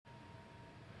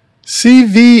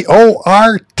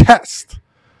CVOR test.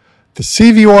 The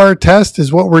CVOR test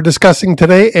is what we're discussing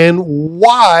today, and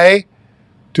why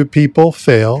do people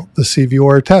fail the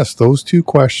CVOR test? Those two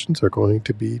questions are going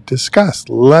to be discussed.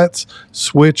 Let's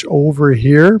switch over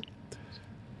here.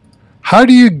 How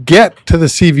do you get to the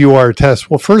CVOR test?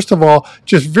 Well, first of all,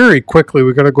 just very quickly,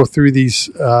 we're going to go through these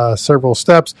several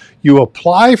steps. You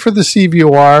apply for the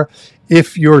CVOR.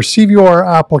 If your CVOR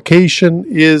application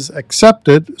is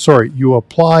accepted, you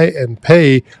apply and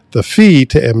pay the fee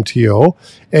to MTO.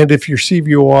 And if your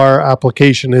CVOR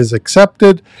application is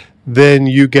accepted, then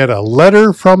you get a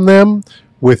letter from them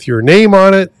with your name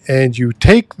on it, and you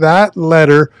take that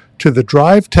letter to the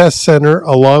Drive Test Center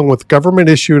along with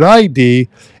government-issued ID,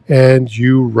 and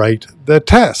you write the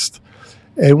test.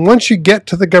 And once you get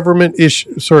to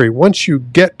the once you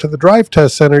get to the Drive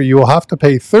Test Center, you will have to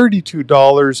pay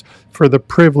 $32 for the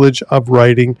privilege of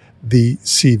writing the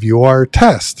CVOR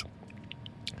test.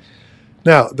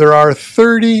 Now, there are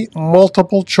 30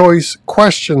 multiple choice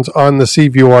questions on the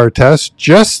CVOR test,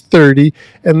 just 30,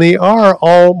 and they are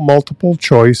all multiple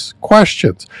choice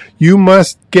questions. You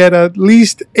must get at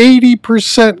least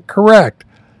 80% correct.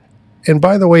 And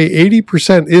by the way,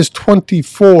 80% is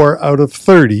 24 out of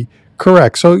 30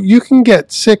 correct. So you can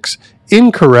get 6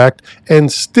 incorrect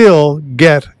and still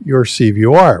get your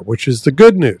CVOR, which is the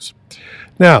good news.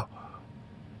 Now,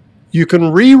 you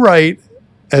can rewrite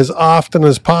as often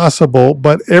as possible,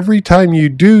 but every time you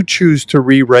do choose to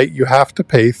rewrite, you have to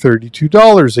pay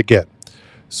 $32 again.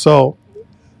 So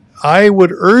I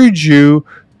would urge you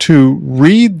to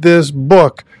read this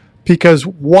book, because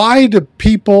why do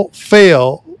people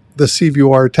fail the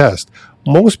CVOR test?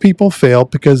 Most people fail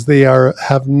because they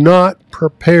have not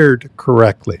prepared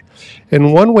correctly.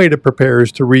 And one way to prepare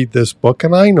is to read this book.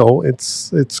 And I know it's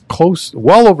close,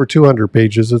 well over 200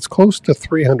 pages. It's close to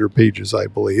 300 pages, I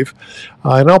believe.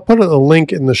 And I'll put a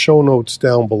link in the show notes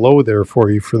down below there for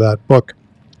you for that book.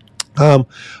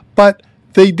 But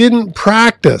they didn't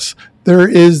practice. There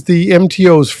is the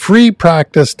MTO's free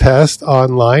practice test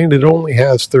online. It only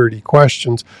has 30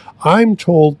 questions. I'm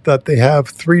told that they have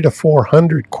 300 to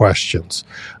 400 questions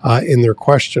in their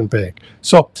question bank.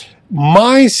 So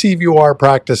my CVOR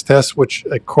practice test, which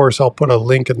of course I'll put a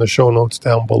link in the show notes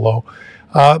down below,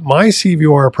 my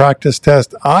CVOR practice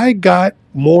test, I got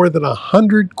more than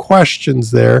 100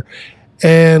 questions there.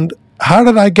 And how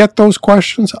did I get those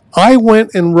questions? I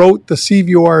went and wrote the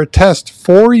CVOR test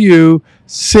for you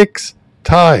 6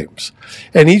 times.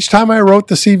 And each time I wrote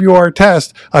the CVOR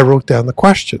test, I wrote down the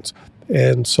questions.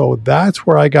 And so that's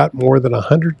where I got more than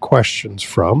 100 questions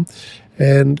from.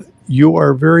 And you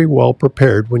are very well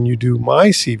prepared when you do my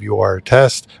CVOR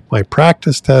test, my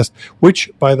practice test, which,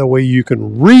 by the way, you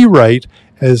can rewrite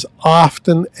as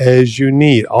often as you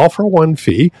need, all for one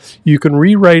fee. You can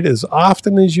rewrite as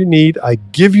often as you need. I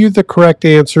give you the correct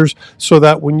answers so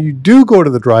that when you do go to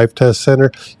the Drive Test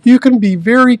Center, you can be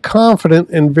very confident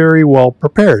and very well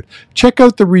prepared. Check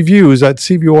out the reviews at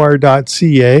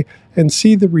CVOR.ca and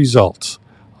see the results.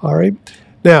 All right.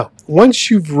 Now,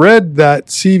 once you've read that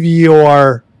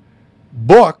CVOR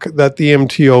book that the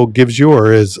MTO gives you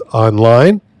or is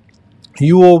online,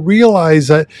 you will realize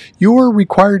that you are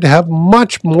required to have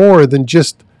much more than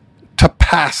just to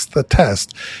pass the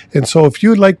test. And so if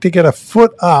you'd like to get a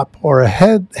foot up or a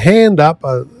hand up,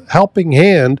 a helping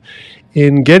hand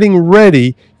in getting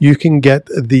ready, you can get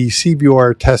the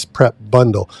CVOR test prep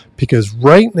bundle, because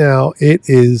right now it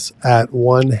is at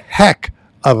one heck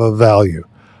of a value.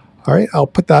 All right, I'll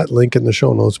put that link in the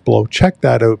show notes below. Check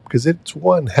that out, because it's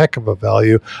one heck of a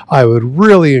value. I would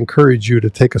really encourage you to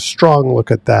take a strong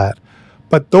look at that.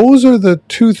 But those are the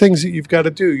two things that you've got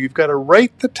to do. You've got to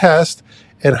write the test.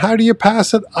 And how do you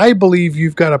pass it? I believe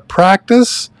you've got to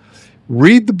practice,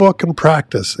 read the book, and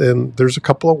practice. And there's a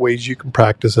couple of ways you can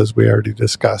practice, as we already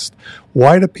discussed.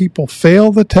 Why do people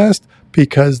fail the test?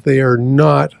 Because they are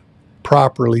not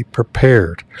properly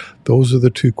prepared. Those are the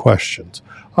two questions.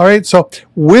 All right, so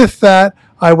with that,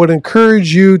 I would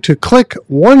encourage you to click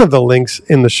one of the links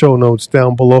in the show notes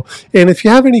down below. And if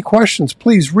you have any questions,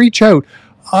 please reach out.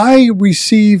 I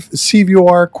receive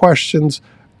CVOR questions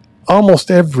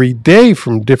almost every day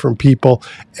from different people,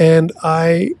 and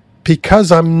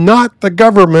because I'm not the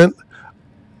government,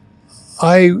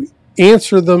 I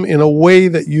answer them in a way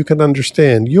that you can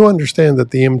understand. You understand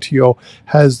that the MTO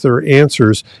has their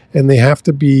answers, and they have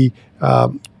to be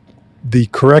the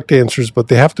correct answers, but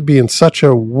they have to be in such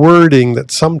a wording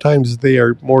that sometimes they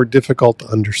are more difficult to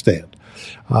understand.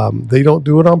 They don't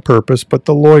do it on purpose, but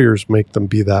the lawyers make them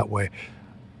be that way.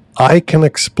 I can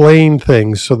explain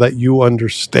things so that you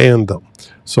understand them.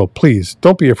 So please,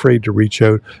 don't be afraid to reach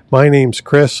out. My name's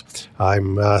Chris.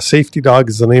 Safety Dog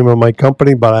is the name of my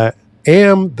company, but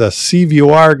am the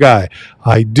CVOR guy.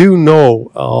 I do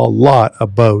know a lot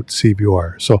about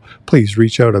CVOR. So please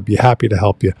reach out. I'd be happy to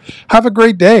help you. Have a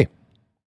great day.